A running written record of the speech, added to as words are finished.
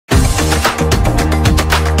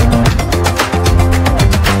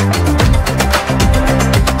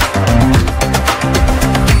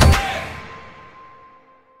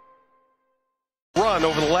run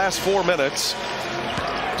over the last 4 minutes.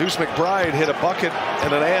 Deuce McBride hit a bucket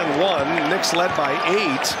and an and one. Knicks led by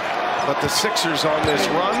 8, but the Sixers on this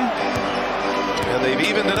run, and they've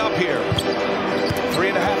evened it up here.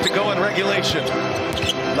 3.5 to go in regulation.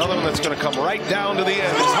 Another one that's going to come right down to the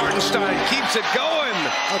end as Hartenstein keeps it going.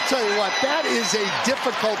 I'll tell you what, that is a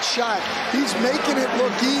difficult shot. He's making it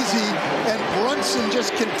look easy, and Brunson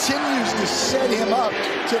just continues to set him up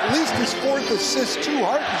to at least his 4th assist to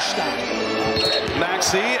Hartenstein.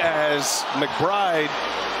 Maxey as McBride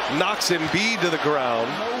knocks Embiid to the ground.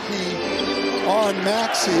 On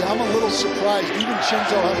Maxey, I'm a little surprised. Even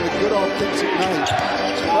Chinzo having a good offensive night.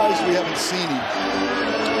 Surprised we haven't seen him.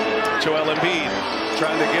 Joel Embiid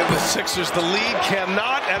trying to give the Sixers the lead,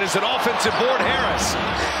 cannot, and is an offensive board. Harris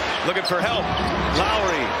looking for help.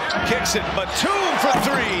 Lowry kicks it, but 2 for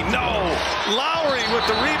 3. No. Lowry with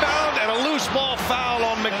the rebound and a loose ball foul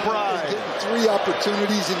on McBride. 3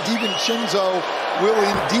 opportunities, and DiVincenzo will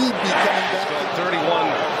indeed be coming back. 31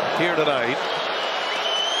 here tonight.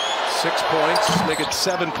 6 points, make it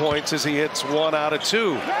 7 points as he hits 1 out of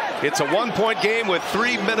 2. It's a 1-point game with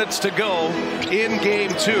 3 minutes to go in game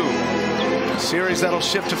 2. Series that'll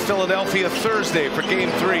shift to Philadelphia Thursday for game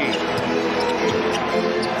 3.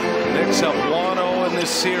 Knicks up 1-0 in this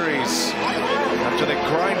series after they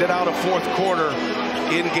grinded out a 4th quarter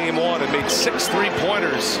in game 1 and made 6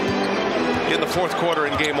 3-pointers in the 4th quarter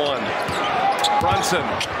in game 1. Brunson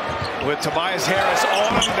with Tobias Harris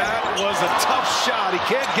on him. That was a tough shot. He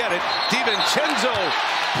can't get it. DiVincenzo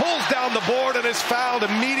pulls down the board and is fouled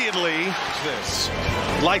immediately. This,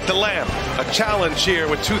 light the lamp, a challenge here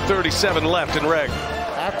with 2:37 left in reg.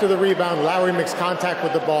 After the rebound, Lowry makes contact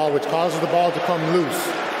with the ball, which causes the ball to come loose.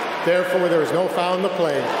 Therefore, there is no foul in the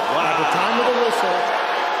play. Wow. At the time of the whistle,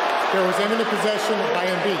 there was imminent possession by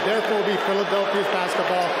Embiid. Therefore, it will be Philadelphia's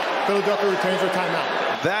basketball. Philadelphia retains their timeout.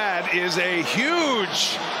 That is a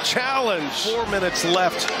huge challenge. 4 minutes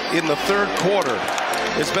left in the 3rd quarter.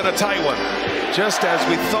 It's been a tight one, just as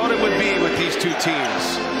we thought it would be with these two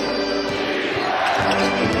teams.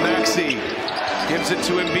 Maxey gives it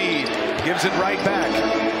to Embiid, gives it right back.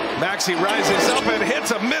 Maxey rises up and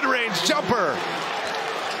hits a mid-range jumper.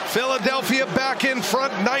 Philadelphia back in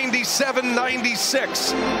front,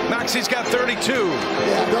 97-96. Maxey's got 32.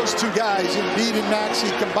 Yeah, those two guys, Embiid and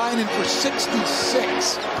Maxey, combining for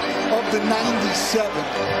 66 of the 97.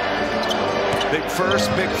 Big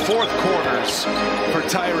first, big 4th quarters for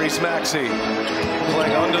Tyrese Maxey.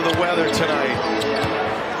 Playing under the weather tonight.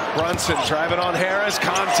 Brunson driving on Harris,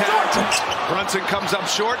 contact. Brunson comes up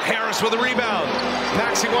short, Harris with a rebound.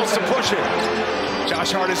 Maxey wants to push it.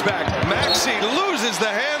 Josh Hart is back. Maxey loses the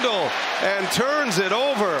handle and turns it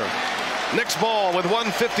over. Knicks ball with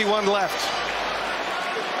 1:51 left.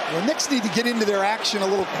 The Knicks need to get into their action a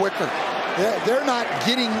little quicker. They're not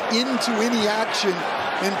getting into any action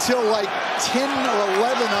until like 10 or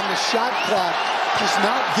 11 on the shot clock. Just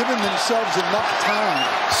not giving themselves enough time.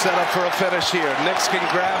 Set up for a finish here. Knicks can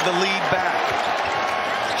grab the lead back.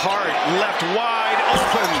 Hart left wide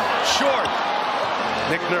open, short.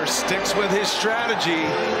 Nick Nurse sticks with his strategy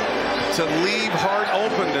to leave Hart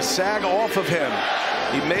open, to sag off of him.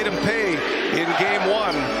 He made him pay in game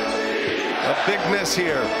 1. A big miss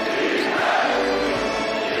here.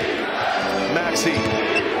 Maxey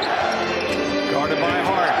guarded by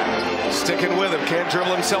Hart. Sticking with him, can't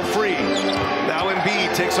dribble himself free. Now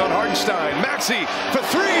Embiid takes on Hartenstein. Maxey for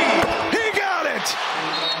 3. He got it!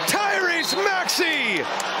 Tyrese Maxey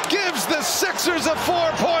gives the Sixers a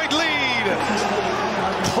 4-point lead.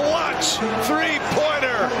 Clutch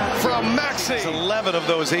 3-pointer from Maxey. 11 of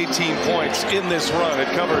those 18 points in this run. It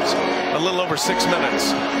covers a little over 6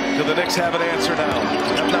 minutes. Do the Knicks have an answer now?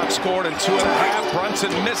 Have not scored in 2.5.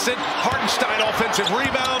 Brunson missed it. Hartenstein offensive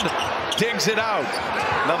rebound. Digs it out.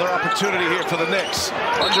 Another opportunity here for the Knicks.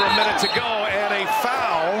 Under a minute to go and a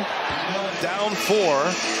foul. Down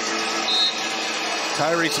 4.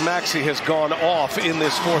 Tyrese Maxey has gone off in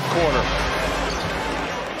this 4th quarter.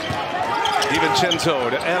 DiVincenzo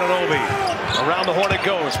to Anunoby. Around the horn it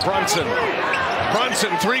goes. Brunson.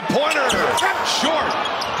 Brunson 3-pointer. Short.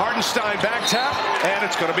 Hartenstein back tap. And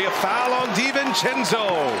it's going to be a foul on DiVincenzo.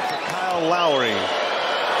 Kyle Lowry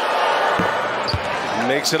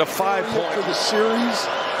makes it a 5-point. For the series,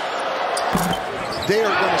 they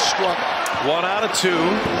are going to struggle. 1 out of 2.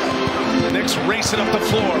 The Knicks racing up the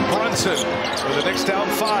floor. Brunson with the Knicks down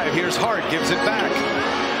 5. Here's Hart, gives it back.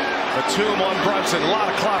 Batum on Brunson, a lot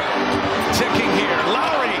of clock ticking here.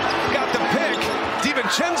 Lowry got the pick.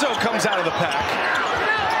 DiVincenzo comes out of the pack.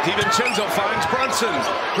 DiVincenzo finds Brunson.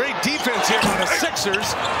 Great defense here by the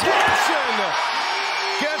Sixers. Brunson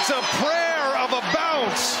gets a prayer of a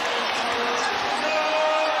bounce.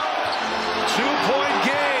 2-point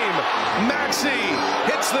Maxey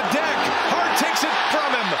hits the deck. Hart takes it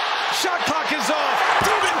from him. Shot clock is off.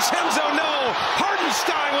 DiVincenzo, no.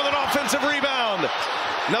 Hartenstein with an offensive rebound.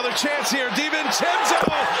 Another chance here. DiVincenzo,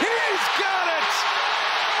 he's got it.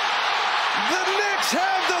 The Knicks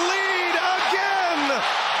have the lead again.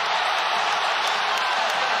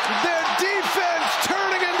 Their defense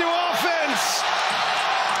turning into offense.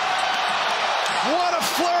 What a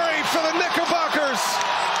flurry for the Knickerbockers.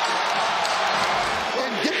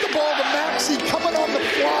 And get the ball to Maxey coming on the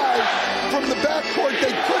fly from the backcourt.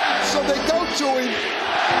 They couldn't, so they go to him.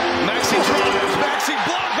 Maxey drives. Maxey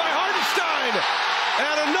blocked by Hartenstein.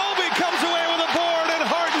 And Anunoby comes away with a board, and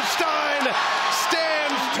Hartenstein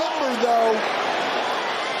stands Tumber, though,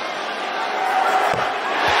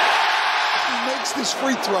 he makes this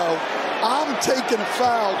free throw. I'm taking a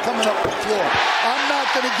foul coming up the floor. I'm not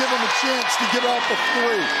going to give him a chance to get off a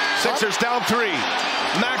three. Sixers down 3.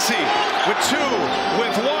 Maxey with 2,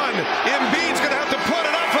 with 1. Embiid's going to have to put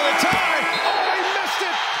it up.